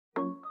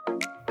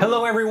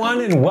Hello,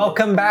 everyone, and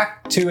welcome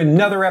back to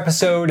another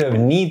episode of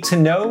Need to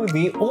Know,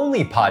 the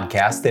only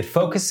podcast that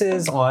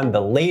focuses on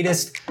the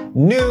latest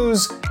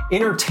news,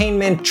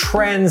 entertainment,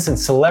 trends, and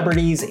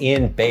celebrities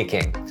in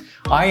baking.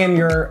 I am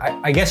your,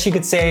 I guess you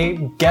could say,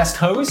 guest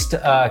host,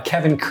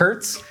 Kevin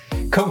Kurtz,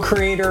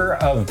 co-creator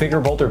of Bigger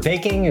Bolder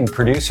Baking and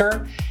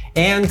producer,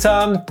 and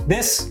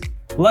this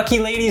lucky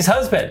lady's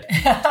husband.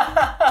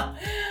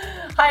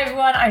 Hi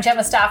everyone, I'm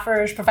Gemma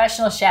Stafford,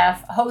 professional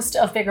chef, host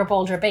of Bigger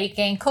Bolder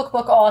Baking,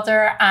 cookbook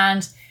author,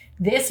 and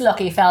this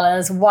lucky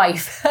fella's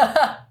wife.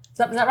 Is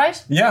that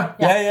right? Yeah.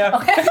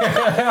 Okay.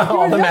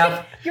 all the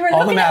math. You were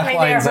looking at me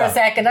there for a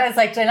second. I was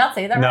like, did I not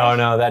say that right?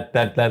 No,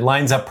 that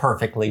lines up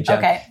perfectly, Gem.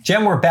 Okay.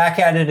 Gem, we're back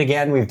at it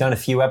again. We've done a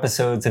few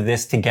episodes of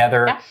this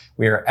together. Yeah.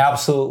 We are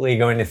absolutely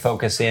going to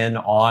focus in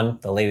on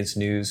the latest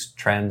news,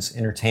 trends,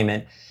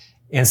 entertainment,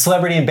 and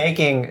celebrity and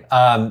baking.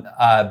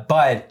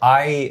 But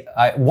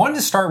I wanted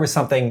to start with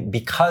something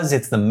because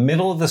it's the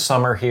middle of the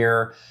summer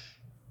here,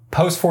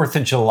 post 4th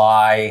of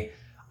July.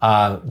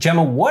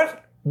 Gemma,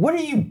 what are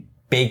you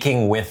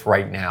baking with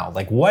right now?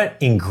 Like what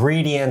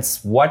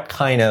ingredients, what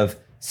kind of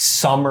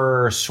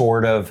summer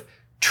sort of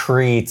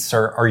treats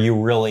are you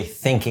really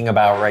thinking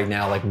about right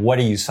now? Like what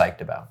are you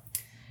psyched about?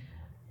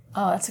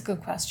 Oh, that's a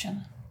good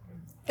question.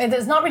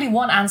 There's not really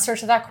one answer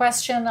to that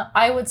question.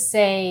 I would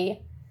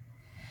say,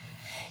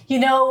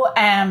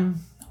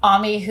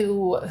 Ami,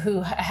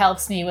 who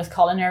helps me with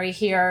culinary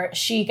here,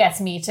 she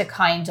gets me to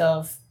kind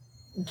of,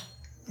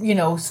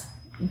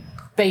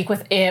 bake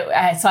with it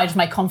outside of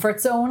my comfort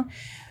zone.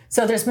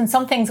 So there's been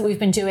some things that we've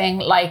been doing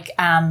like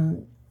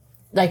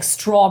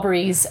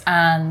strawberries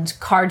and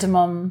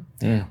cardamom.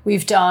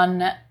 We've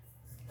done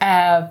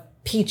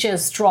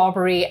peaches,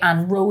 strawberry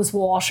and rose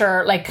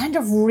water, like kind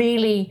of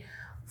really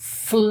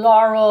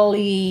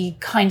florally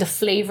kind of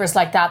flavors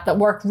like that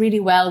work really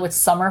well with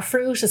summer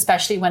fruit,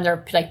 especially when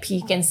they're like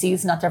peak in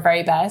season at their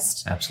very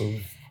best.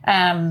 Absolutely.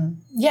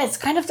 It's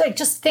kind of like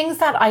just things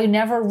that I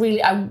never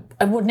really, I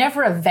would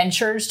never have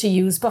ventured to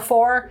use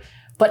before.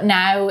 But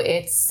now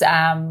it's,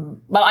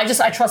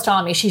 I trust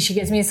Ami. She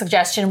gives me a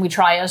suggestion. We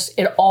try it.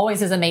 It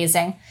always is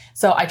amazing.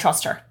 So I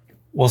trust her.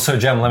 Well, so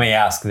Gem, let me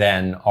ask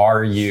then,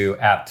 are you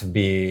apt to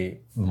be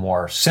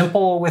more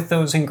simple with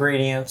those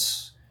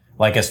ingredients?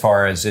 Like as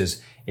far as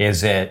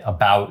is it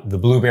about the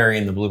blueberry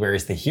and the blueberry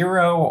is the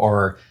hero?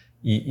 Or,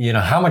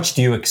 how much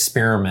do you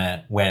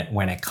experiment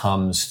when it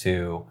comes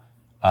to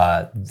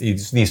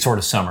these sort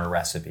of summer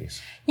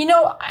recipes?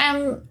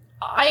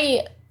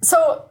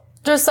 So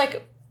there's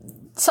like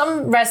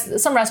some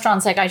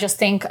restaurants, like I just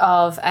think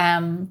of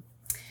oh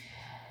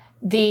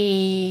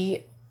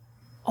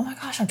my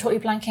gosh, I'm totally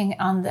blanking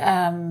on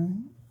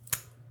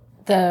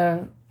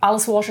the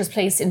Alice Waters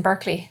place in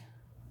Berkeley,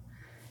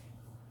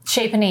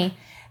 Chez Panisse.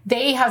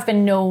 They have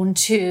been known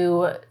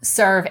to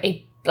serve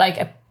a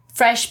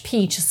fresh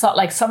peach,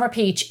 like summer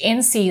peach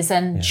in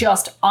season,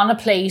 just on a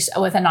plate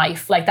with a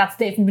knife. Like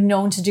they've been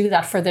known to do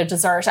that for their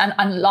dessert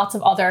and lots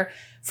of other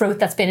fruit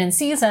that's been in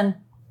season.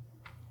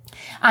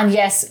 And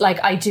yes,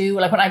 like I do,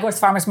 like when I go to the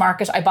farmer's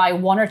market, I buy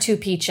 1 or 2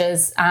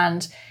 peaches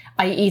and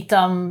I eat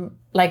them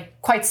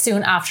like quite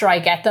soon after I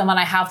get them, and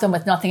I have them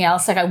with nothing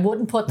else. Like I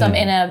wouldn't put them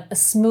in a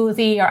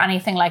smoothie or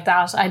anything like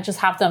that. I just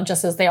have them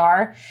just as they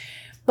are.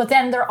 But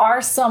then there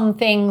are some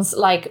things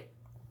like,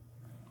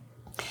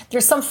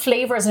 there's some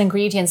flavors and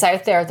ingredients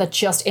out there that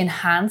just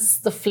enhance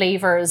the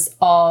flavors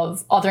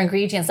of other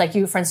ingredients. Like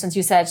you, for instance,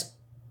 you said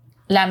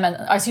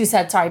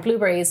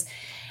blueberries.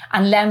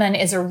 And lemon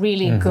is a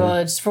really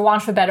good, for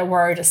want of a better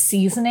word, a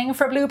seasoning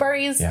for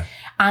blueberries. Yeah.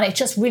 And it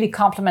just really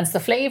complements the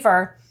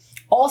flavor.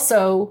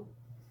 Also,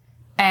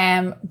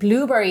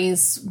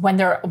 blueberries, when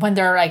they're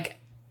like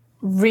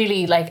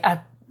really like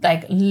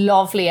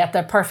lovely at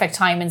the perfect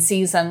time in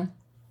season,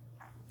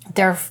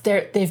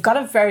 they've got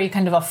a very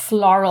kind of a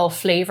floral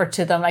flavor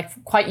to them, like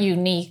quite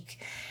unique,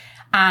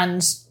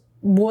 and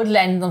would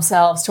lend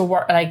themselves to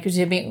work like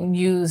to being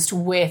used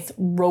with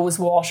rose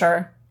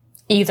water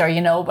either,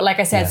 but like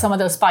I said, some of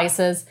those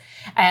spices,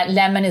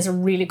 lemon is a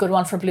really good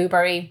one for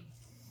blueberry.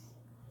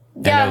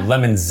 I know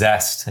lemon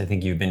zest. I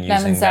think you've been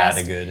using that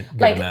a good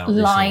like amount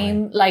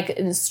lime, recently. like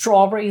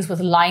strawberries with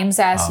lime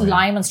zest,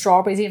 lime and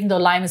strawberries, even though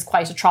lime is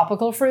quite a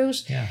tropical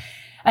fruit. Yeah.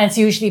 And it's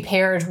usually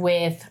paired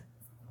with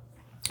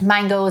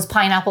mangoes,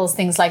 pineapples,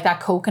 things like that,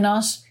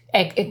 coconut.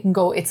 It can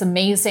go, it's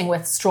amazing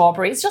with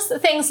strawberries, just the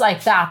things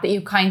like that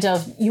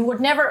you would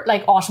never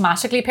like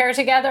automatically pair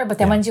together. But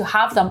then when you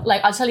have them,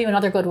 like I'll tell you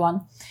another good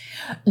one,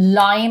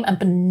 lime and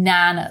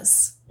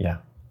bananas.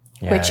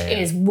 Which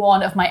is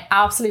one of my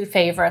absolute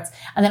favorites.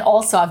 And then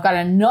also I've got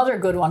another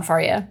good one for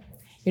you.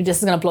 This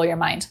is going to blow your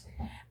mind.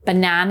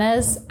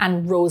 Bananas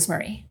and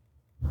rosemary.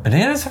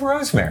 Bananas and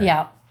rosemary?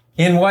 Yeah.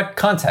 In what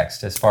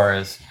context as far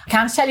as? I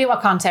can't tell you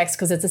what context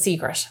because it's a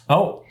secret.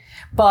 Oh.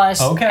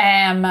 But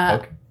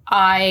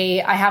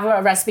I have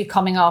a recipe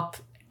coming up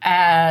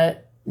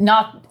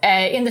not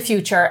in the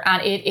future,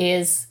 and it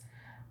is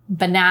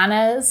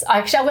bananas.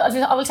 Actually,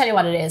 I will tell you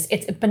what it is.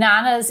 It's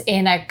bananas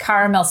in a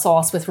caramel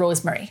sauce with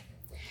rosemary.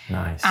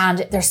 Nice.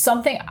 And there's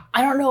something,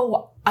 I don't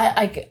know,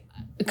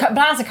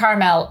 bananas and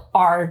caramel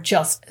are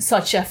just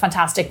such a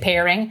fantastic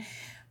pairing.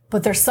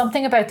 But there's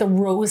something about the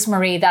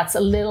rosemary that's a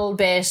little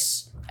bit,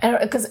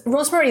 because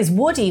rosemary is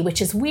woody,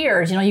 which is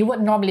weird. You know, you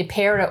wouldn't normally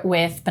pair it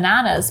with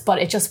bananas, but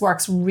it just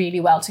works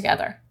really well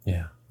together.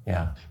 Yeah,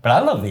 yeah. But I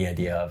love the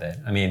idea of it.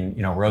 I mean,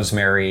 you know,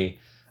 rosemary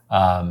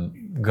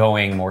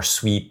going more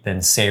sweet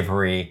than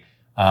savory.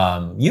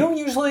 You don't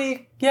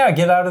usually,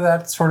 get out of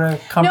that sort of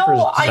comfort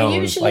zone. I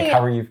usually... Like,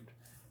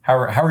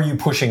 how are you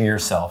pushing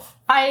yourself?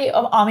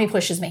 Ami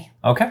pushes me.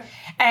 Okay.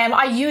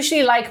 I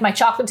usually like my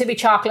chocolate to be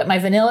chocolate, my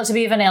vanilla to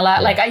be vanilla.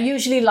 Yeah. Like, I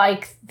usually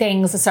like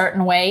things a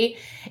certain way,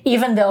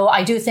 even though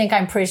I do think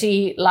I'm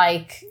pretty,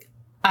 like,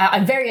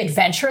 I'm very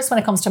adventurous when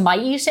it comes to my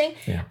eating.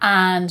 Yeah.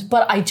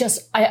 But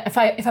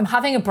if I'm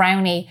having a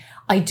brownie,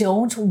 I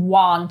don't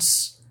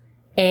want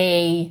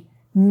a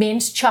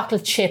mint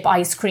chocolate chip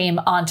ice cream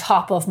on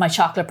top of my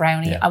chocolate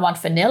brownie. Yeah. I want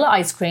vanilla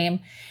ice cream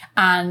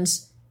and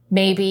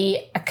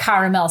maybe a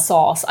caramel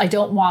sauce. I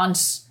don't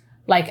want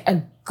like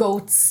a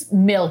goat's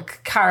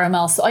milk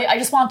caramel. So I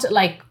just want it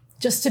like,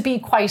 just to be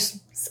quite,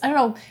 I don't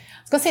know,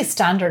 I was going to say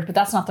standard, but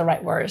that's not the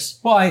right word.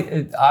 Well,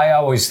 I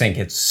always think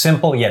it's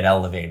simple yet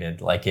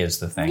elevated, like, is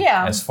the thing.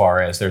 Yeah. As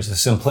far as there's a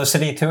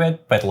simplicity to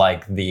it, but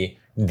like the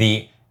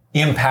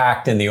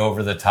impact and the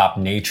over-the-top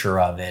nature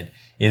of it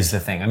is the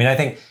thing. I mean, I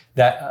think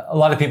that a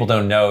lot of people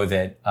don't know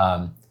that,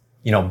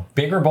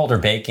 Bigger Bolder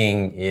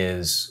Baking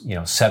is,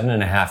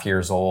 7.5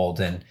 years old.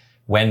 And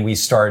when we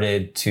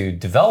started to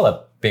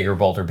develop Bigger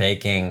Bolder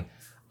Baking,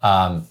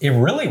 it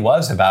really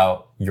was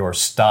about your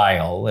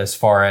style as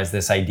far as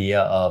this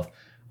idea of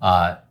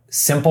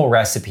simple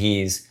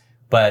recipes,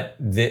 but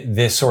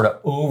this sort of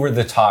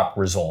over-the-top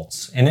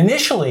results. And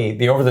initially,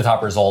 the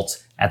over-the-top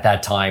results at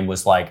that time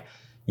was like,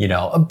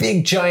 a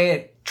big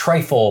giant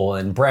trifle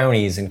and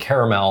brownies and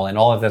caramel and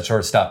all of that sort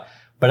of stuff.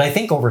 But I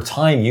think over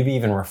time, you've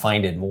even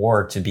refined it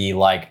more to be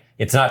like,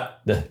 it's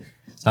not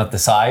the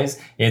size,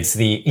 it's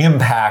the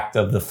impact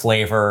of the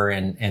flavor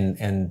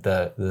and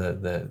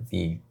the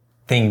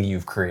thing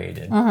you've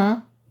created.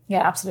 Mm-hmm.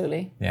 Yeah,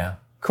 absolutely. Yeah.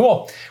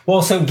 Cool.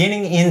 Well, so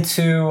getting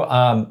into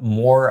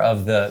more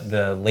of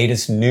the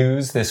latest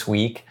news this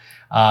week,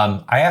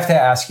 I have to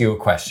ask you a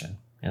question,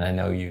 and I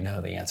know you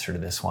know the answer to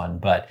this one,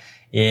 but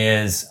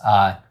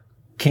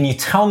can you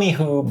tell me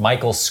who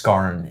Michael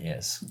Scarn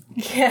is?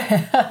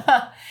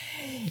 Yeah.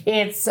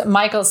 It's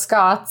Michael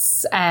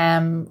Scott's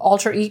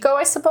alter ego,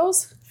 I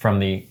suppose. From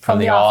the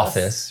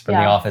office. From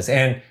the office.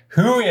 And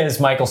who is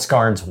Michael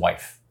Scarn's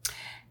wife?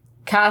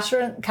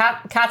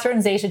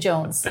 Catherine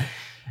Zeta-Jones.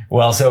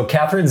 Well, so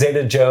Catherine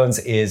Zeta-Jones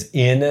is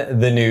in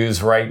the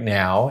news right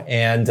now,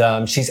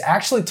 and she's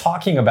actually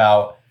talking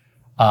about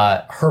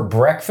her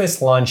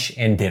breakfast, lunch,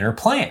 and dinner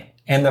plan.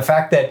 And the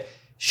fact that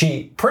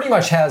she pretty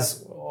much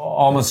has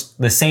almost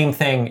the same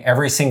thing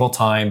every single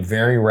time,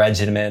 very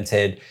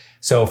regimented.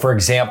 So, for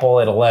example,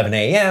 at 11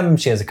 a.m.,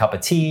 she has a cup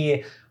of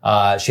tea.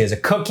 She has a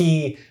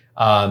cookie.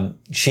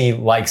 She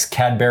likes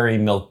Cadbury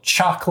milk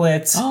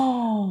chocolates.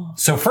 Oh.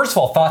 So, first of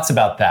all, thoughts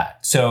about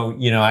that. So,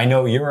 I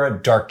know you're a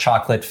dark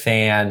chocolate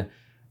fan.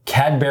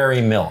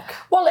 Cadbury milk.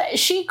 Well,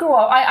 she grew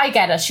up, I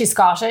get it. She's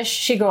Scottish.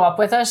 She grew up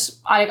with it.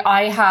 I'm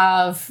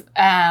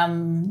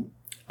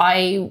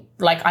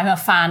a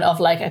fan of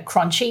like a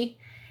Crunchy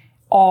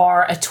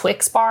or a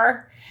Twix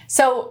bar.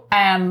 So,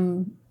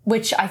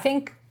 which I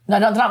think, no,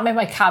 they're not made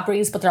by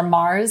Cadbury's, but they're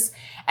Mars.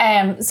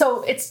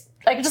 So it's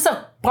like just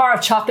a bar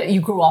of chocolate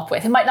you grew up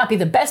with. It might not be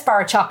the best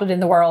bar of chocolate in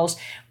the world,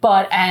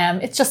 but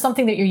it's just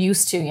something that you're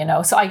used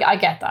to, So I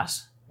get that.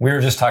 We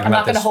were just talking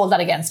about this. I'm not going to hold that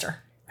against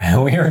her.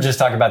 We were just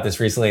talking about this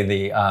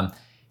recently.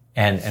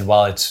 And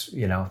while it's,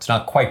 it's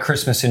not quite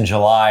Christmas in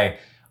July,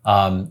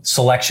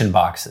 selection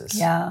boxes.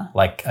 Yeah.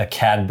 Like a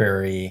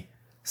Cadbury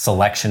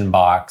selection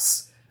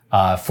box.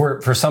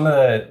 For some of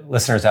the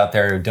listeners out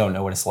there who don't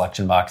know what a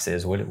selection box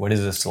is, what is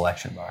a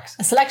selection box?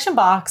 A selection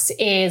box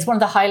is one of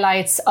the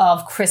highlights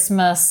of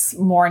Christmas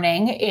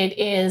morning. It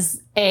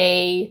is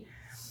a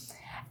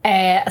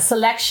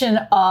selection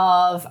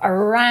of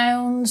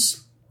around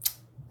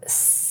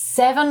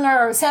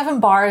 7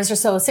 bars or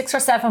so, 6 or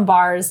 7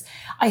 bars.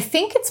 I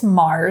think it's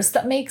Mars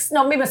that makes,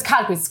 no, maybe it's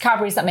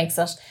Cadbury's that makes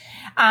it.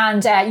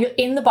 And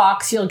in the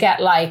box, you'll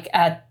get like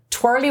a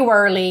twirly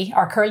whirly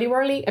or curly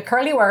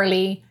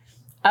whirly,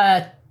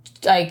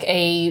 like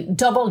a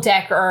double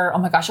decker. Oh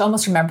my gosh, I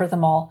almost remember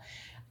them all.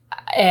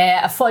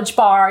 A fudge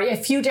bar, a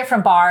few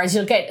different bars.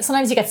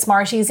 Sometimes you get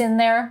Smarties in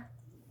there,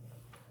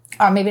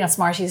 or maybe not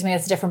Smarties, maybe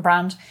it's a different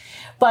brand.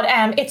 But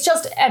it's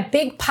just a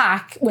big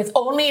pack with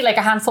only like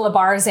a handful of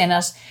bars in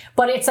it.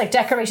 But it's like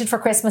decorated for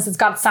Christmas. It's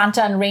got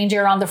Santa and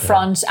reindeer on the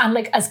front. Yeah. And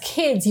like as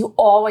kids, you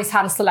always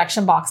had a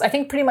selection box. I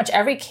think pretty much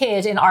every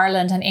kid in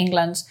Ireland and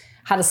England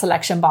had a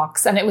selection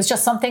box. And it was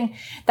just something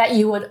that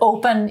you would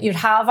open, you'd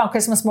have on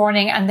Christmas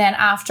morning. And then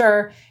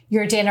after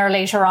your dinner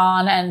later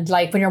on, and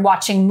like when you're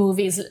watching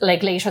movies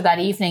like later that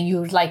evening, you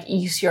would like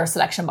eat your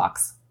selection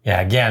box.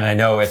 Yeah, again, I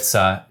know it's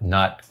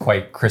not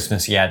quite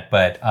Christmas yet,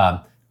 but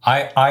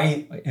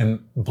I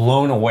am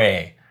blown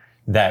away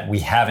that we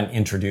haven't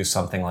introduced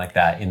something like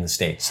that in the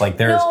States. Like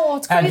there's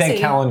Advent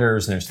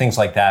calendars and there's things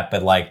like that,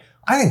 but like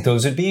I think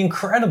those would be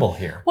incredible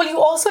here. Well,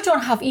 you also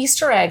don't have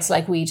Easter eggs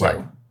like we do.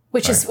 Right.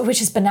 Which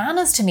is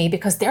bananas to me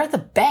because they're the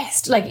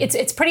best. Like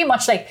it's pretty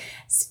much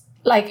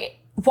like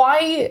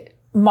why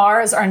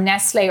Mars or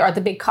Nestle or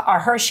or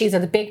Hershey's or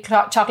the big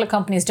chocolate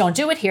companies don't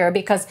do it here,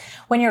 because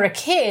when you're a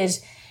kid,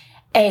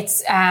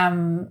 it's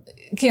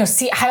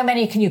see how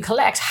many can you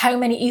collect? How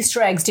many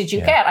Easter eggs did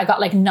you get? I got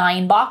like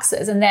 9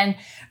 boxes, and then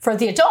for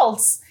the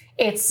adults,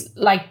 it's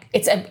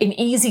an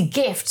easy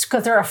gift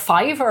because they're a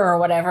 $5 or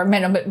whatever.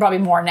 Probably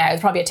more now.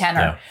 It's probably a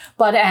 $10,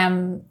 but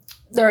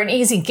they're an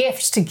easy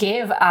gift to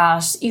give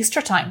at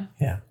Easter time.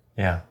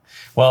 Yeah.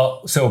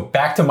 Well, so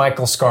back to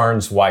Michael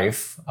Scarn's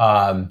wife,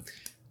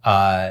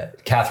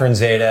 Catherine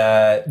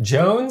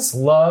Zeta-Jones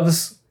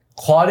loves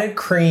clotted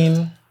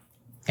cream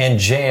and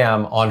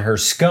jam on her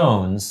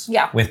scones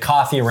with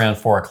coffee around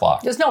 4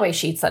 o'clock. There's no way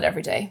she eats that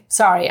every day.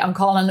 Sorry, I'm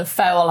calling a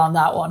foul on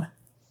that one.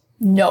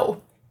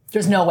 No.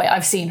 There's no way.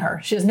 I've seen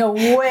her. There's no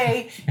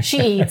way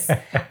she eats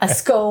a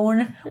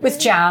scone with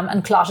jam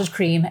and clotted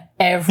cream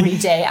every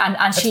day. And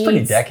That's she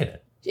pretty eats,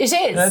 decadent. It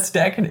is. That's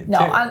decadent. No,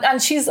 too. and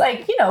she's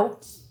like,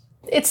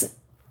 it's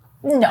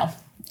no.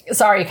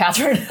 Sorry,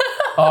 Catherine.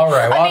 All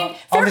right. Well, I mean,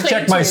 I'll just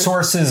check my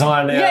sources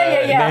on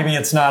maybe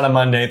it's not a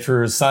Monday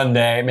through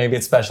Sunday. Maybe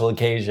it's special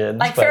occasions.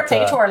 Like fair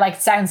play to her. Like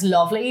sounds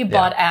lovely,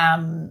 but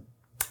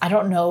I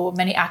don't know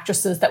many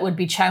actresses that would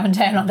be chowing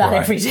down on that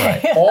every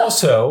day. Right.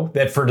 Also,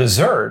 that for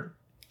dessert,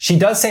 she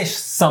does say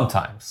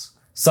sometimes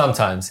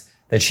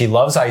that she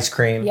loves ice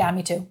cream. Yeah,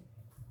 me too.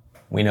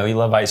 We know you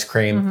love ice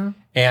cream.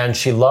 And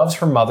she loves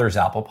her mother's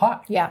apple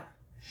pie. Yeah.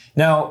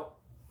 Now,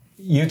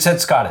 you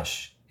said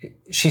Scottish.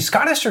 She's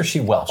Scottish or is she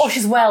Welsh? Oh,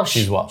 she's Welsh.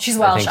 She's Welsh. She's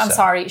Welsh. I'm so.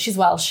 sorry. She's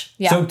Welsh.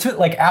 Yeah. So,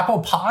 like apple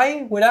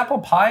pie? Would apple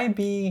pie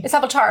be? It's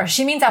apple tart.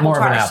 She means apple More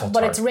of an tart, apple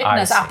but tart. it's written I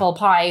as see. apple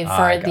pie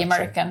for the gotcha.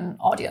 American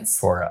audience.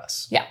 For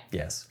us. Yeah.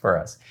 Yes, for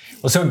us.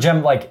 Well, so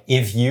Jem, like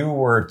if you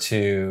were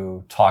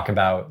to talk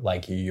about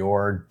like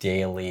your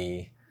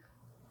daily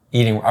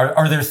eating,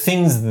 are there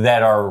things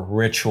that are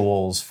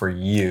rituals for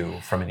you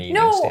from an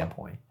eating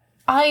standpoint?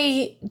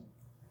 I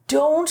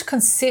don't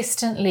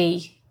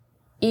consistently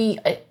eat.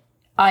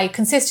 I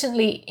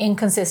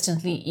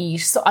inconsistently eat.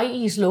 So I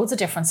eat loads of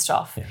different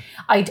stuff. Yeah.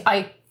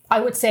 I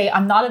would say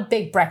I'm not a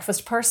big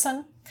breakfast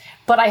person,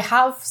 but I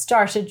have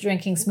started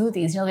drinking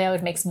smoothies. You know, I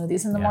would make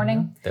smoothies in the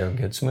morning. They're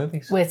good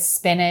smoothies. With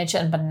spinach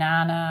and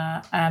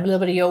banana, a little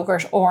bit of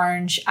yogurt,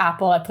 orange,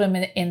 apple. I put them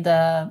in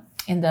the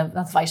not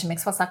the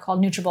Vitamix, what's that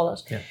called?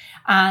 NutriBullet. Yeah.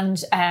 And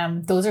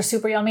those are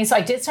super yummy. So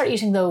I did start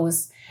eating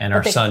those. And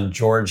our son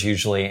George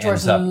usually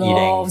ends up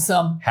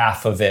eating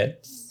half of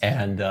it,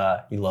 and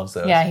he loves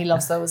those. Yeah, he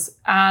loves those.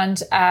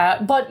 And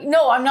but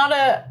no,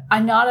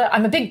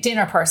 I'm a big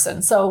dinner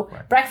person. So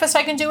breakfast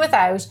I can do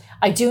without.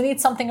 I do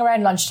need something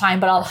around lunchtime,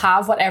 but I'll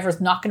have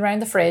whatever's knocking around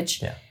the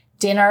fridge. Yeah.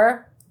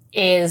 Dinner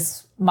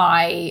is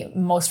my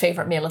most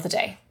favorite meal of the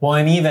day. Well,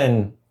 and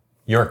even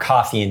your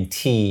coffee and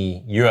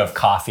tea, you have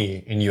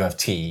coffee and you have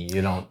tea.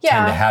 You don't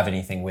tend to have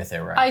anything with it,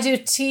 right? I do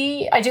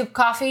tea. I do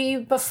coffee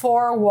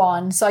before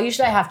 1. So I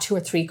have 2 or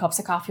 3 cups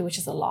of coffee, which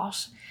is a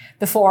lot,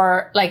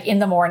 before like in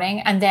the morning.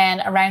 And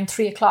then around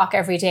 3 o'clock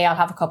every day, I'll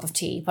have a cup of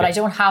tea. But I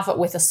don't have it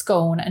with a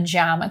scone and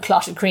jam and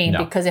clotted cream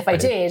because if I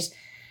did,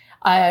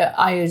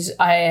 I'd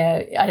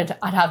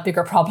have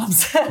bigger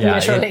problems,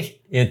 literally.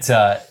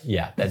 That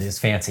is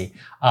fancy.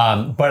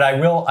 But I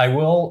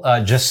will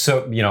just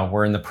so,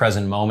 we're in the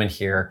present moment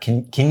here.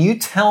 Can you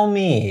tell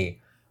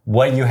me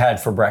what you had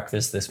for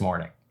breakfast this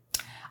morning?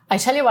 I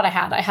tell you what I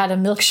had. I had a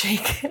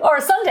milkshake or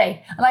a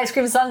sundae, an ice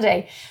cream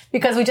sundae,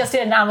 because we just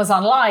did an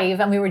Amazon Live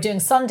and we were doing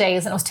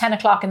Sundays and it was 10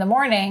 o'clock in the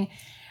morning.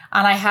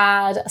 And I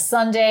had a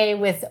sundae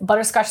with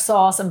butterscotch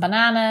sauce and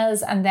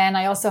bananas. And then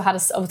I also had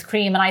with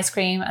cream and ice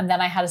cream. And then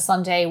I had a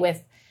sundae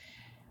with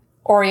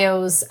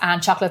Oreos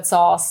and chocolate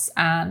sauce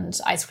and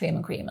ice cream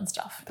and cream and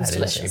stuff. It was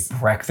delicious. Is a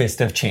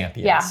breakfast of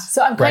champions. Yeah.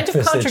 So I'm kind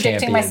of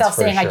contradicting myself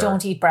saying I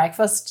don't eat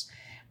breakfast.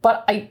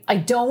 But I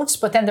don't.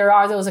 But then there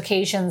are those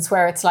occasions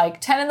where it's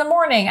like 10 in the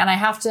morning and I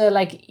have to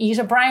like eat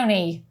a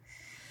brownie.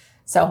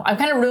 So I'm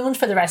kind of ruined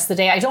for the rest of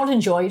the day. I don't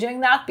enjoy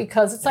doing that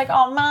because it's like,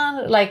 oh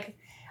man, like...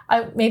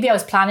 maybe I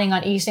was planning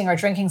on eating or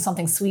drinking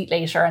something sweet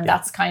later, and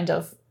that's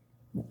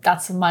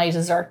my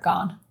dessert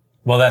gone.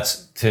 Well,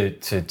 that's to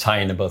tie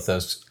into both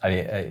those.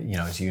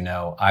 As you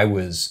know, I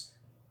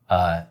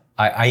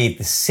ate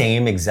the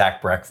same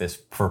exact breakfast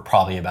for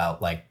probably about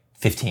like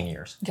 15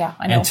 years. Yeah,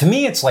 I know. And to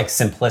me, it's like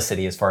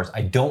simplicity as far as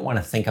I don't want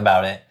to think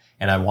about it,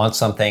 and I want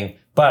something,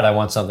 but I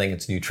want something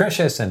that's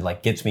nutritious and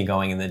like gets me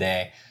going in the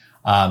day.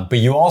 But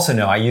you also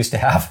know I used to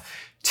have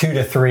 2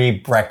 to 3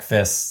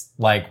 breakfasts,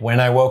 like when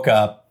I woke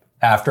up,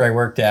 after I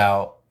worked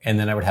out, and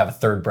then I would have a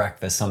third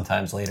breakfast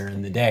sometimes later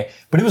in the day.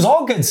 But it was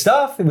all good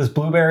stuff. It was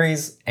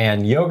blueberries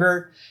and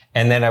yogurt.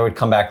 And then I would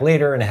come back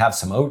later and have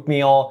some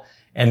oatmeal.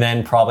 And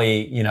then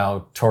probably,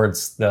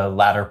 towards the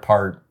latter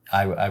part,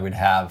 I would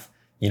have,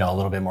 a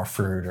little bit more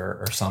fruit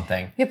or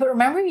something. Yeah, but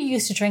remember you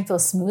used to drink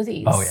those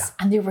smoothies? Oh, yeah.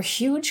 And they were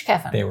huge,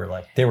 Kevin. They were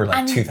like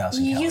 2,000 calories.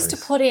 You used to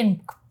put in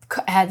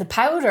the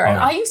powder. And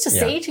I used to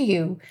say to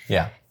you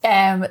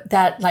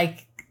that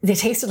like, they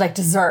tasted like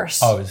dessert.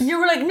 Oh, and you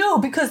were like, no,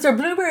 because they're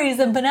blueberries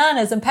and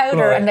bananas and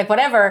powder and like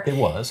whatever. It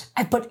was.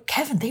 But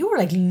Kevin, they were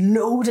like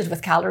loaded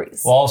with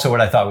calories. Well, also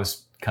what I thought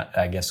was,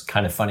 I guess,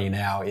 kind of funny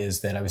now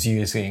is that I was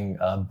using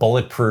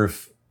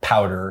Bulletproof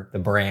powder, the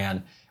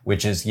brand,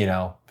 which is,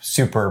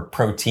 super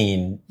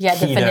protein. Yeah, keto,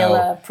 the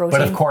vanilla protein.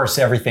 But of course,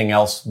 everything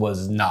else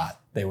was not.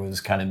 They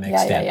was kind of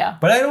mixed in. Yeah.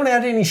 But I don't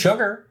add any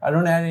sugar. I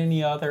don't add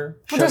any other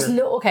sugar.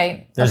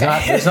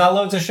 There's not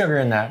loads of sugar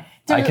in that.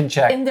 I can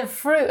check. In the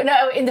fruit.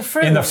 No, in the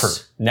fruit. In the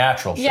fruit.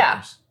 Natural sugars.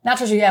 Yeah.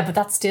 Natural sugar, yeah, but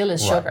that still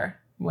is sugar.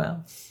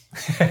 Well.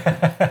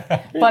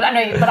 But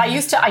anyway,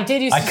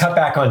 I cut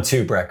back on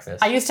 2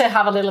 breakfasts. I used to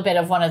have a little bit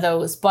of one of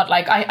those, but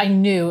like I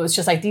knew it was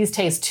just like these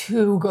taste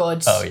too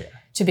good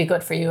to be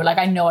good for you. Like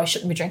I know I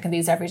shouldn't be drinking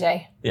these every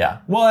day. Yeah.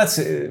 Well, that's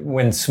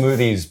when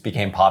smoothies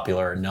became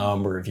popular a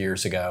number of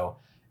years ago.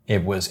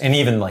 It was, and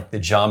even like the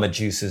Jamba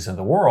Juices of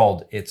the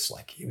world, it's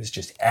like, it was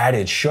just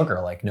added sugar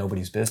like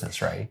nobody's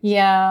business, right?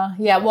 Yeah.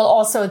 Well,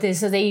 also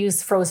they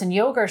use frozen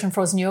yogurt, and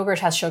frozen yogurt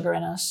has sugar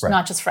in it,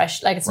 not just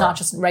fresh. Like it's not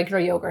just regular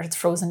yogurt, it's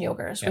frozen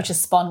yogurt, which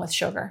is spun with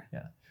sugar.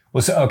 Yeah.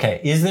 Well, so,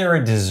 okay. Is there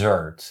a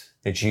dessert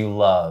that you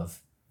love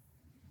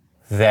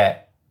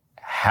that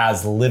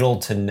has little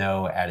to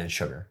no added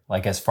sugar?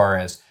 Like as far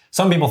as,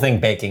 some people think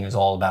baking is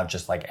all about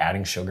just like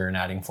adding sugar and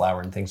adding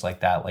flour and things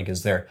like that. Like,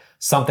 is there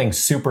something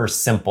super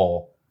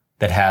simple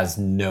that has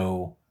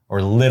no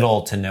or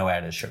little to no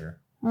added sugar?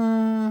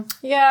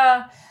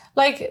 Yeah.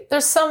 Like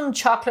there's some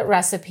chocolate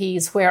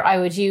recipes where I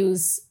would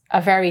use a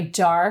very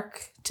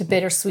dark to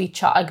bittersweet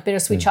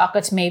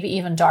chocolate, maybe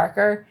even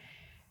darker.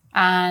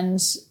 And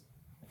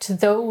to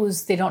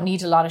those, they don't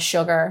need a lot of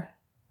sugar.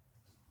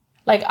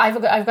 Like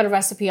I've got a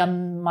recipe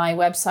on my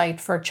website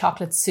for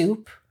chocolate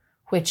soup,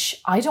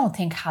 which I don't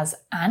think has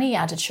any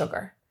added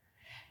sugar.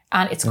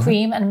 And it's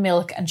cream and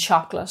milk and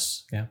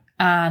chocolate. Yeah.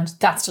 And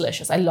that's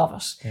delicious. I love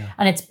it. Yeah.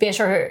 And it's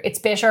bitter.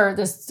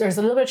 There's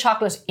a little bit of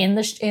chocolate a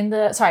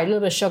little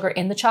bit of sugar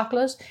in the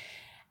chocolate.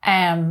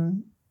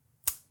 But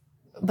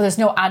there's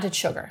no added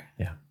sugar.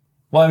 Yeah.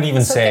 Well, I would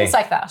even say things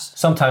like that.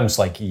 Sometimes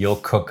like you'll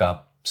cook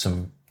up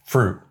some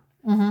fruit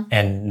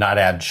and not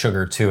add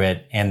sugar to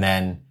it and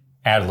then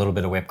add a little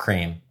bit of whipped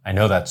cream. I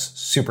know that's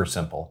super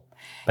simple.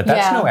 But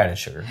that's no added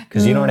sugar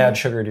because you don't add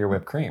sugar to your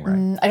whipped cream,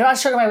 right? I don't add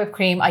sugar to my whipped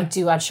cream. I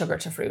do add sugar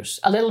to fruit.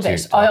 A little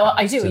bit.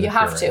 I do. You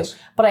have to.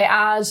 But I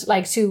add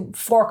like to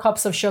 4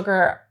 cups of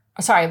sugar.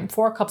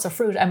 4 cups of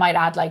fruit. I might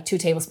add like 2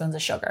 tablespoons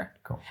of sugar.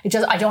 Cool.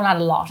 I don't add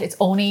a lot. It's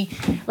only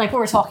like what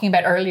we were talking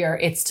about earlier.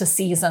 It's to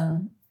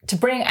season, to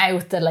bring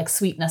out the like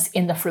sweetness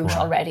in the fruit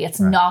already. It's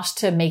not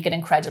to make it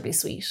incredibly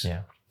sweet.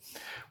 Yeah.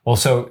 Well,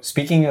 so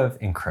speaking of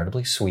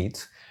incredibly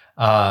sweet,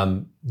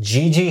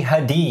 Gigi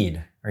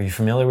Hadid. Are you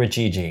familiar with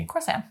Gigi? Of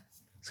course I am.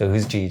 So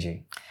who's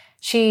Gigi?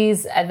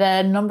 She's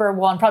the number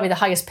one, probably the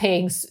highest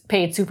paid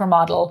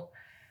supermodel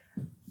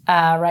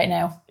right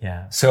now.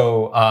 Yeah.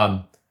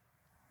 So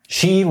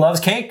she loves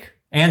cake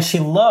and she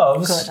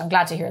loves... Good, I'm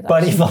glad to hear that.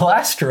 Buddy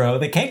Valastro,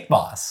 the cake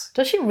boss.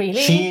 Does she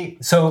really?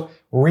 So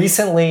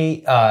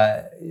recently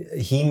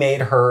he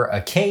made her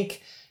a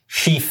cake.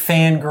 She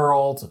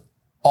fangirled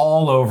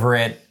all over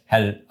it,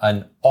 had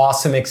an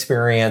awesome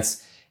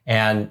experience,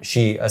 and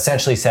she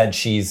essentially said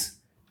she's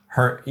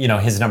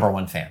his number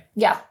one fan.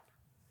 Yeah.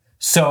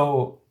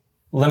 So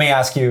let me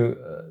ask you,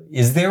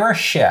 is there a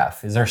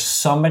chef, is there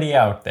somebody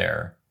out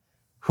there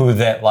who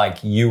that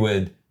like you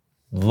would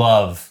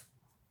love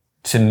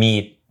to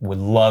meet, would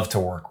love to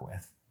work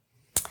with?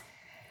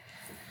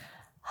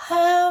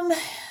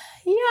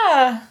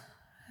 Yeah.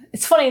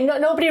 It's funny.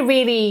 Nobody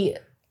really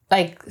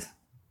like,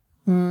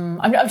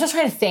 I'm just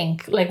trying to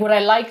think like what I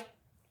like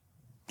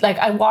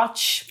I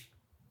watch,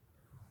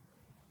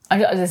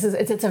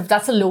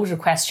 that's a loaded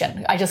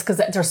question. Because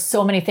there's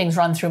so many things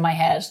run through my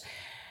head,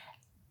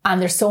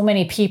 and there's so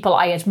many people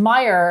I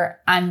admire,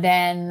 and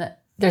then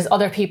there's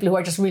other people who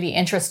are just really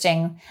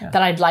interesting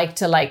that I'd like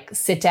to like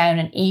sit down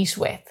and eat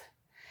with.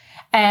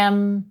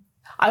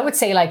 I would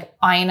say like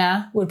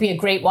Ina would be a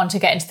great one to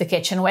get into the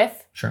kitchen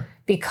with. Sure.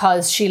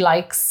 Because she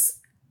likes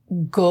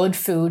good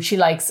food. She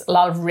likes a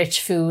lot of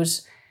rich food.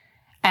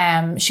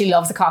 She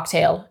loves a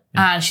cocktail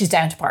and she's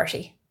down to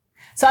party.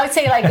 So I would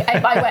say like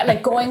I went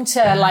like going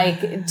to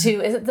is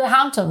it the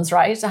Hamptons,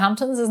 right? The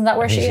Hamptons, isn't that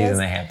where she is? She's in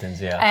the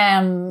Hamptons,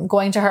 yeah.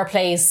 Going to her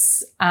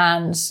place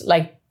and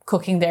like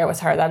cooking there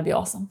with her, that'd be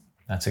awesome.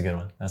 That's a good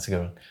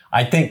one.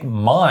 I think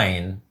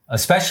mine,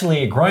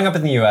 especially growing up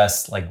in the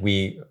US, like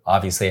we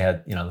obviously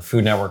had, the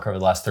Food Network over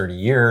the last 30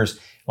 years,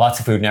 lots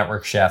of Food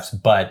Network chefs.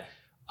 But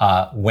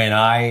when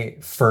I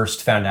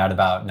first found out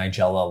about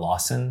Nigella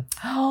Lawson,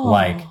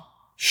 like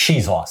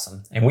she's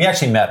awesome. And we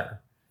actually met her.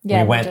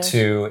 Yeah, we went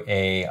to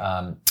a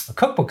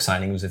cookbook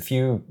signing. It was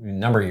a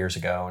number of years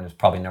ago, and it was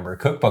probably a number of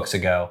cookbooks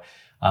ago.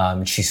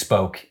 She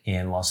spoke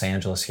in Los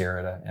Angeles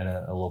here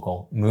at a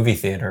local movie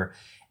theater.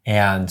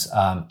 And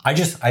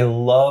I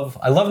love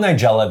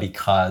Nigella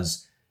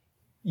because,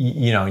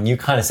 and you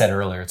kind of said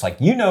earlier, it's like,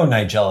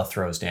 Nigella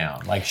throws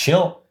down. Like she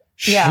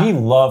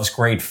loves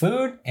great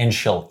food and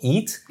she'll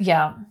eat.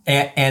 Yeah.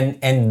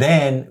 And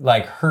then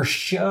like her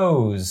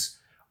shows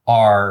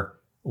are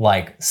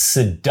like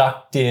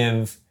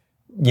seductive,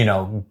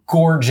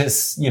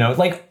 gorgeous,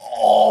 like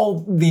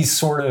all these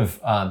sort of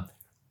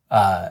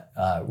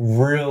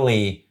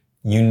really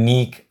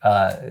unique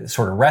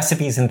sort of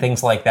recipes and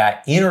things like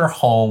that in her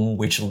home,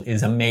 which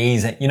is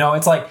amazing.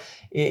 It's like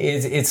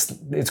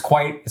it's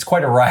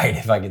quite a ride,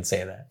 if I could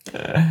say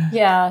that.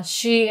 Yeah,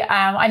 she.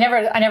 I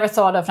never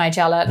thought of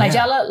Nigella.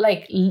 Nigella,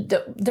 like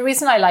the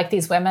reason I like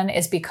these women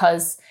is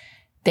because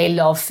they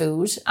love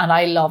food, and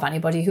I love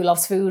anybody who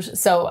loves food.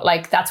 So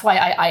like that's why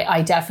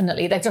I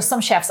definitely like. There's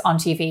some chefs on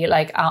TV,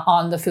 like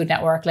on the Food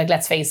Network, like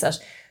let's face it,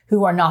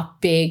 who are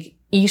not big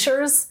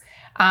eaters,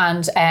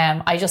 and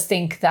I just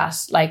think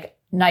that like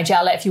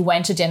Nigella, if you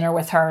went to dinner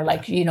with her,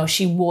 like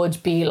she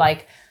would be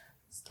like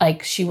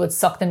she would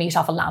suck the meat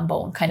off a lamb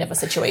bone kind of a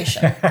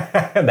situation.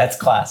 That's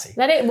classy.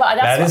 That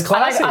is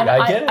classy.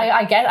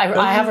 I get it.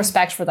 I have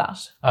respect for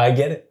that. I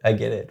get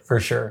it for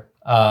sure.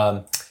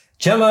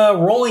 Gemma,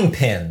 rolling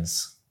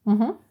pins.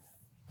 Mm-hmm.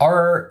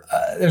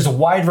 There's a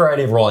wide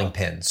variety of rolling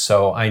pins.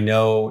 So I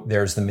know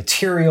there's the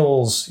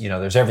materials,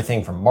 there's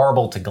everything from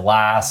marble to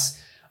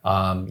glass,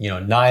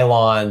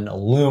 nylon,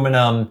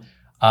 aluminum.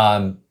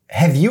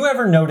 Have you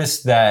ever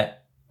noticed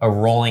that a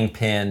rolling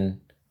pin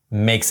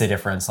makes a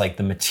difference, like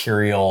the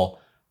material?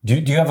 Do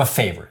you have a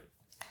favorite?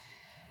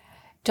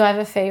 Do I have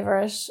a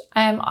favorite?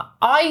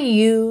 I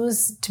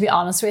use, to be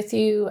honest with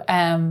you,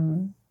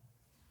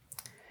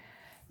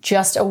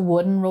 just a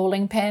wooden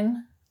rolling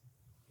pin.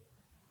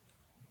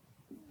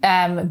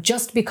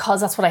 Just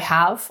because that's what I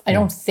have. I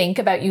don't think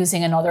about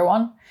using another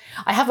one.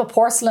 I have a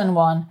porcelain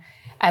one,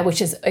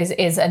 which is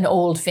an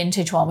old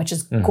vintage one, which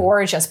is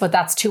gorgeous, but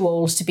that's too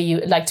old to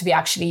be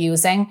actually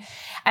using.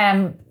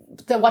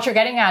 What you're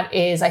getting at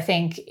is, I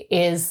think,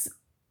 is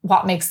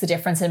what makes the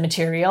difference in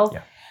material.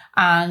 Yeah.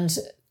 And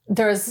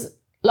there's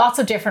lots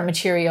of different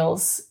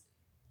materials.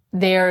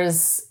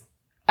 There's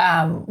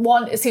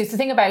one. See, the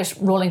thing about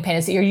rolling pin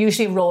is that you're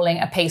usually rolling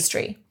a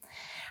pastry,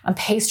 and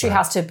pastry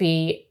has to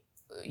be,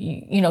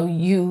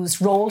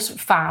 used, rolled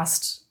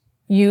fast,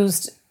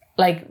 used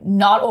like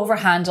not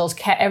overhandled,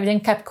 everything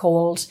kept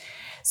cold.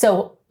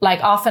 So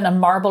like often a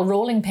marble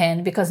rolling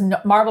pin, because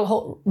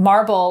marble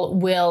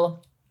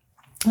will,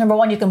 number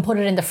one, you can put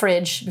it in the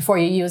fridge before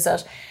you use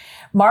it.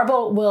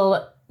 Marble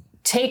will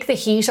take the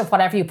heat of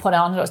whatever you put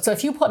on it. So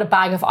if you put a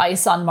bag of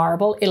ice on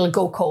marble, it'll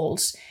go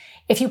cold.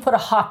 If you put a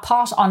hot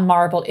pot on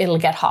marble, it'll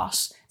get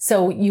hot.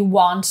 So you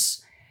want,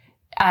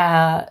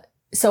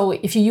 so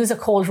if you use a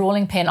cold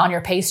rolling pin on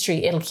your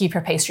pastry, it'll keep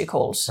your pastry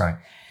cold. Right.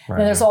 And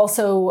there's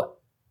also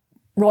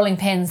rolling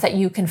pins that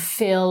you can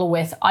fill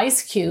with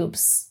ice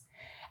cubes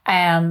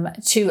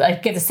to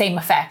give the same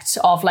effect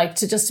of like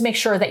to make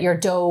sure that your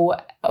dough,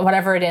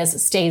 whatever it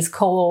is, stays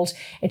cold.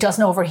 It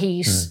doesn't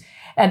overheat.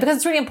 Because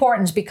it's really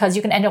important, because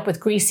you can end up with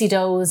greasy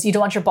doughs. You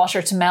don't want your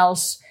butter to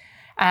melt.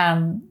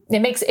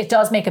 It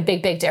does make a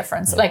big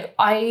difference. Yeah. Like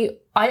I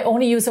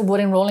only use a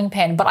wooden rolling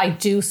pin, but I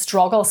do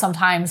struggle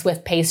sometimes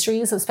with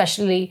pastries,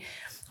 especially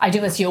I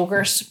do with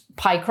yogurt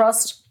pie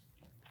crust.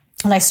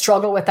 And I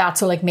struggle with that.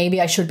 So like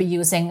maybe I should be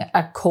using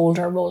a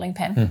colder rolling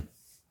pin.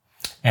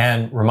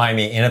 And remind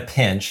me, in a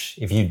pinch,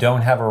 if you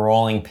don't have a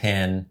rolling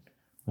pin,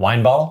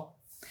 wine bottle?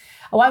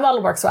 A wine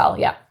bottle works well,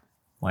 yeah.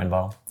 Wine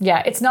bottle?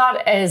 Yeah, it's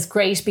not as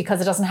great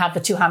because it doesn't have the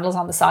two handles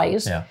on the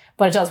side. Yeah.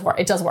 But it does work.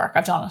 It does work.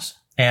 I've done it.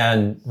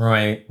 And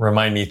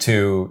remind me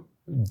too,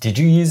 did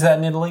you use that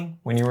in Italy?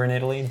 When you were in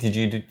Italy, did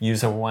you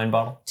use a wine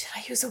bottle? Did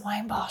I use a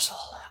wine bottle?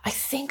 I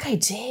think I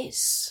did.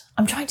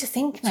 I'm trying to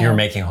think now. So you were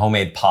making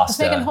homemade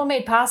pasta. I was making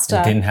homemade pasta.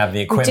 You didn't have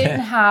the equipment. We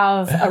didn't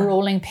have a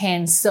rolling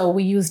pin, so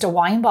we used a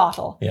wine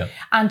bottle. Yeah.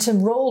 And to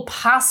roll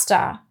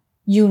pasta,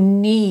 you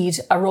need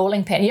a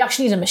rolling pin. You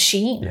actually need a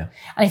machine. Yeah.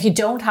 And if you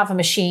don't have a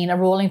machine, a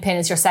rolling pin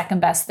is your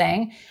second best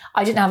thing.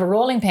 I didn't have a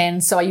rolling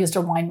pin, so I used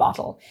a wine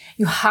bottle.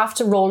 You have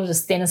to roll it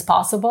as thin as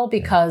possible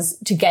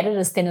to get it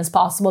as thin as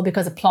possible,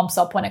 because it plumps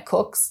up when it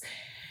cooks.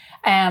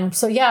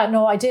 So yeah,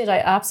 no, I did. I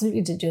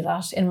absolutely did do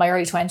that in my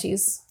early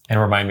 20s. And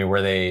remind me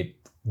where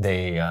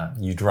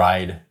you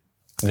dried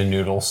the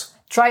noodles.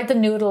 Dried the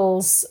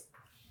noodles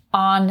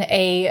on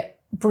a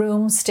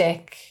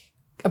broomstick,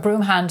 a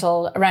broom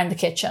handle around the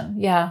kitchen.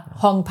 Yeah.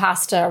 Hung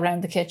pasta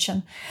around the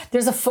kitchen.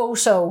 There's a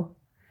photo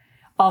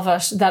of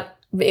it that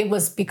it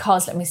was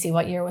because, let me see,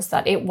 what year was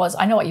that?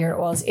 I know what year it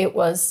was. It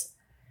was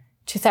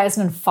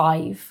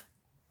 2005.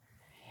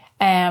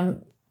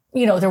 There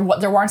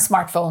weren't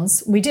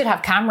smartphones. We did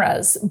have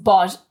cameras,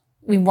 but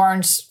we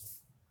weren't,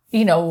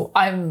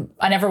 I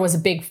never was a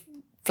big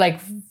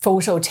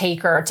photo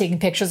taker or taking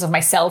pictures of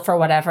myself or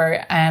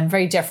whatever.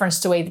 Very different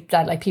to the way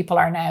that people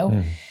are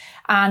now.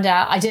 And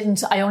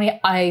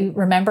I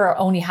remember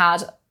only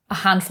had a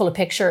handful of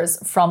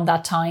pictures from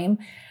that time,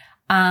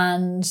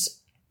 and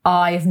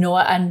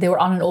and they were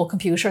on an old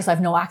computer, so I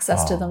have no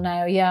access to them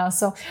now. Yeah.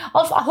 So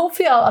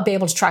hopefully I'll be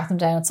able to track them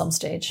down at some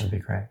stage. That'd be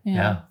great.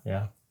 Yeah.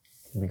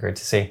 It'd be great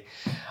to see.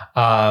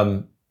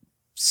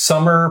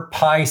 Summer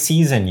pie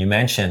season, you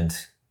mentioned.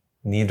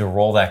 You need to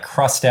roll that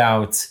crust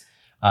out.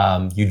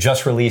 You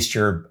just released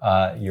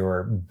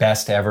your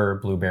best ever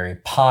blueberry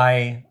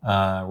pie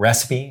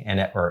recipe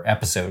or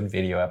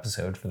video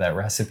episode for that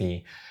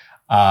recipe.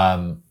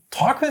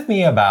 Talk with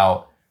me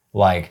about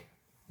like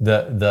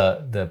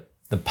the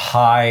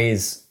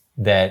pies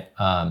that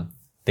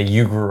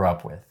you grew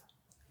up with.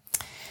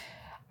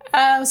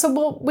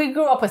 We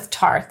grew up with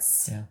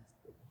tarts. Yeah.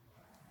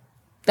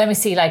 Let me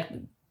see. Like,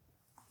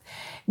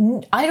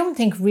 I don't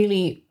think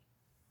really.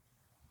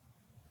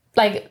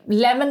 Like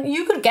lemon,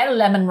 you could get a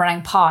lemon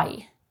meringue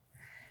pie.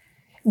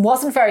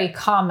 Wasn't very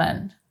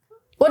common.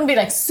 Wouldn't be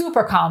like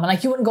super common.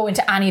 Like you wouldn't go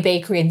into any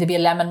bakery and there'd be a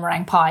lemon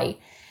meringue pie.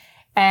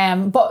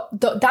 But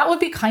that would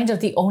be kind of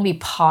the only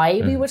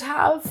pie we would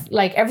have.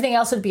 Like everything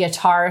else would be a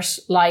tart,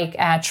 like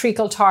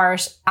treacle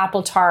tart,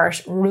 apple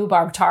tart,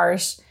 rhubarb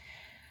tart,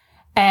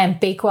 and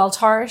Bakewell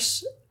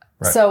tart.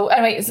 Right. So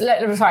anyway,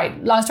 sorry,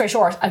 long story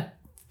short, a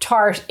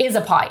tart is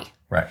a pie.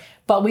 Right.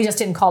 But we just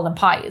didn't call them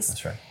pies.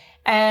 That's right.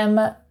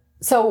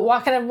 So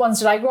what kind of ones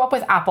did I grow up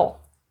with? Apple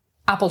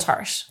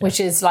tart,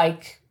 which is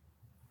like,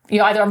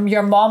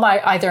 your mom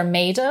either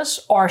made it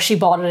or she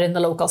bought it in the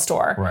local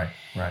store. Right.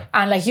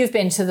 And like you've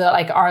been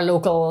to our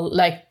local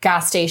like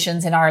gas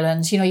stations in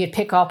Ireland, you'd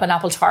pick up an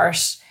apple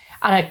tart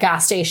at a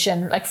gas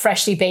station, like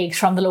freshly baked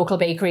from the local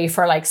bakery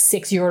for like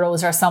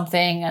 €6 or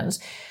something. And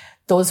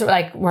those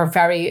were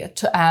very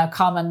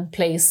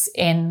commonplace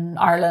in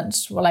Ireland,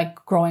 like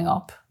growing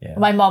up. Yeah.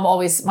 My mom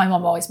always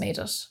made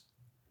it.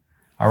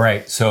 All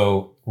right.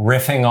 So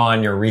riffing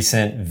on your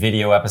recent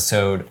video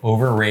episode,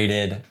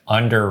 overrated,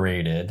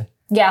 underrated.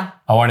 Yeah.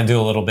 I want to do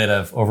a little bit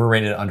of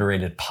overrated,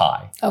 underrated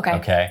pie.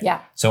 Okay.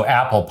 Yeah. So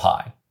apple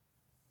pie.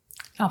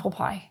 Apple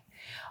pie.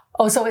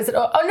 Oh, so is it?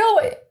 Oh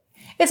no,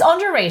 it's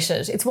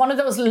underrated. It's one of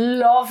those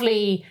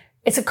lovely.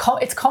 It's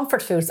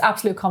comfort food. It's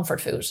absolute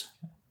comfort food.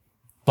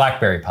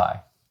 Blackberry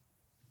pie.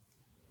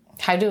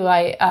 How do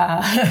I?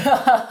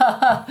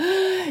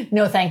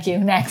 No, thank you.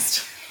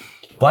 Next.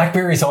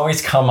 Blackberries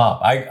always come up.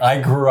 I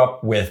grew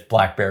up with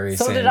blackberries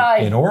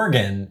in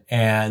Oregon,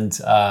 and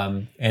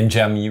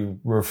Jem, you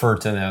refer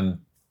to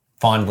them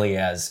fondly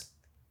as.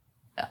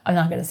 I'm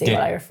not going to say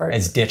what I refer to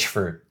as ditch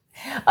fruit.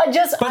 But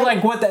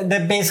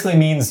that basically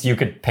means you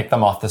could pick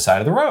them off the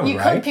side of the road. You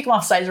couldn't pick them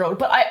off the side of the road,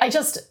 but I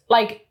just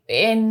like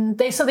they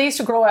used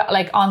to grow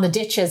like on the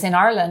ditches in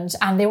Ireland,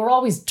 and they were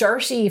always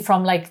dirty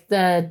from like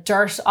the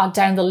dirt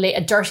down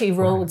the dirty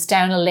roads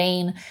down a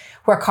lane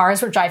where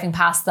cars were driving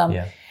past them.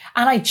 Yeah.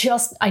 And I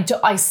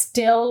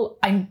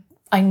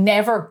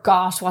never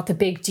got what the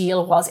big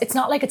deal was. It's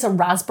not like it's a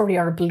raspberry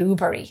or a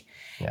blueberry.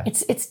 Yeah.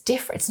 It's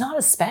different. It's not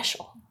as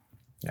special.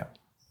 Yeah.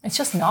 It's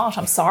just not.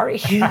 I'm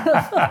sorry.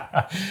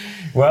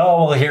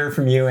 Well, we'll hear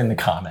from you in the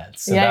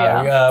comments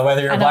about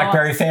whether you're a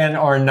Blackberry fan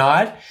or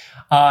not.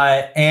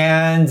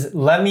 And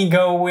let me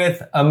go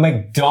with a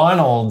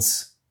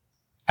McDonald's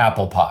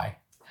apple pie.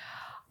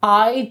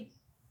 I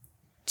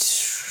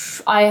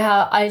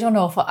don't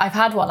know if I've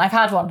had one. I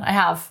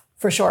have.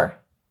 For sure.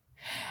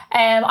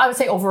 I would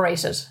say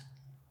overrated.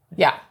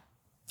 Yeah.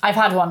 I've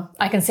had one.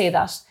 I can say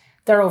that.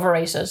 They're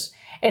overrated.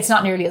 It's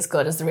not nearly as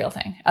good as the real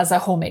thing, as a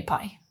homemade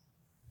pie.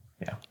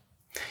 Yeah.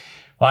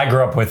 Well, I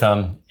grew up with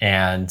them,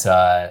 and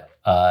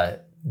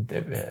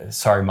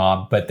sorry,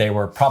 Mom, but they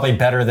were probably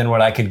better than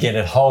what I could get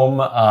at home.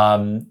 My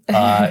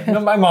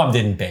mom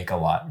didn't bake a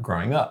lot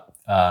growing up.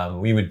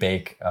 We would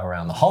bake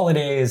around the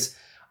holidays,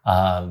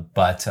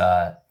 but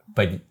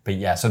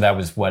yeah, so that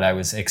was what I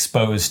was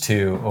exposed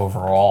to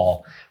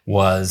overall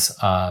was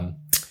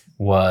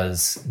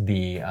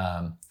the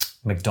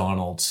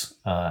McDonald's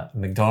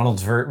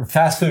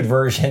fast food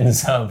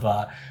versions of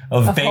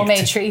baked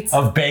homemade treats,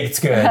 of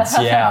baked goods.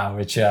 Yeah,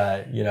 which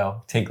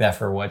take that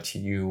for what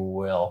you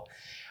will.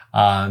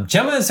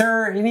 Gemma, is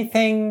there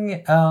anything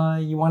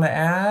you want to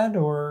add,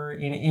 or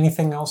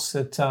anything else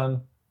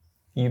that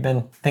you've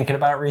been thinking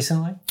about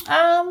recently?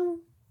 I don't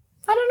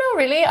know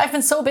really. I've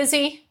been so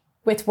busy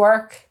with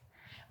work.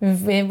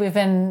 We've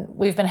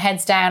been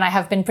heads down. I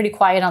have been pretty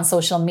quiet on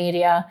social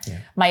media.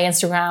 Yeah. My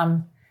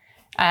Instagram,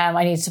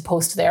 I need to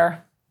post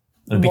there.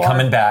 It'll be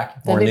coming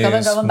back. More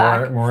news,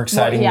 more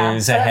exciting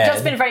news ahead. I've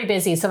just been very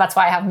busy, so that's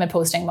why I haven't been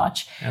posting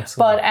much.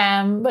 Absolutely.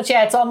 But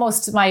yeah, it's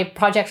almost, my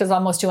project is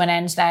almost to an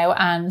end now,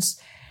 and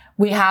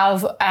we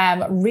have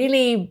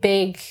really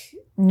big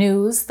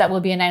news that we'll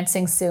be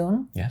announcing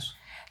soon. Yes.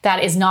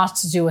 That is not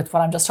to do with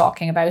what I'm just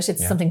talking about.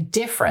 It's something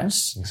different.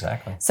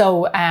 Exactly.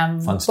 So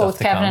both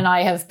Kevin and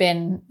I have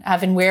been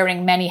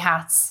wearing many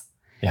hats.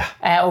 Yeah.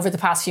 Over the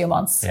past few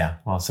months. Yeah.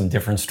 Well, some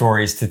different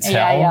stories to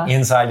tell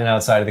inside and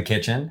outside of the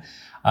kitchen.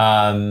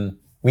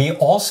 We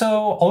also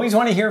always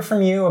want to hear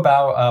from you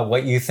about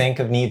what you think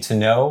of Need to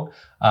Know.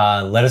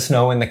 Let us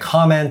know in the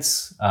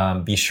comments.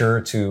 Be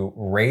sure to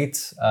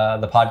rate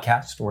the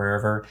podcast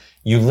wherever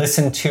you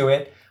listen to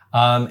it.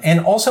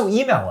 And also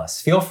email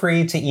us. Feel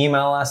free to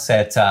email us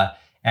at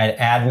admin,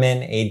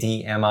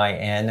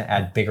 ADMIN,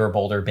 at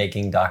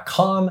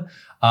biggerbolderbaking.com.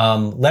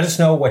 Let us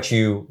know what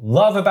you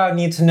love about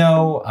Need to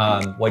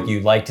Know, what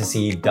you'd like to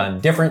see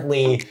done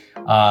differently,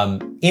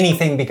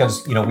 anything,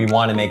 because we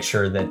want to make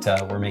sure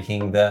that we're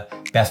making the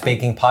best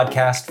baking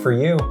podcast for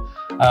you.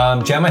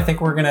 Jem, I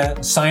think we're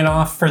gonna sign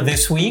off for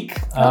this week.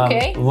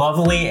 Okay.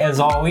 Lovely as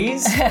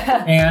always,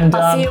 and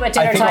I'll see you at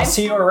dinner I think time. I'll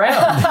see you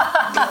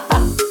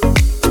around.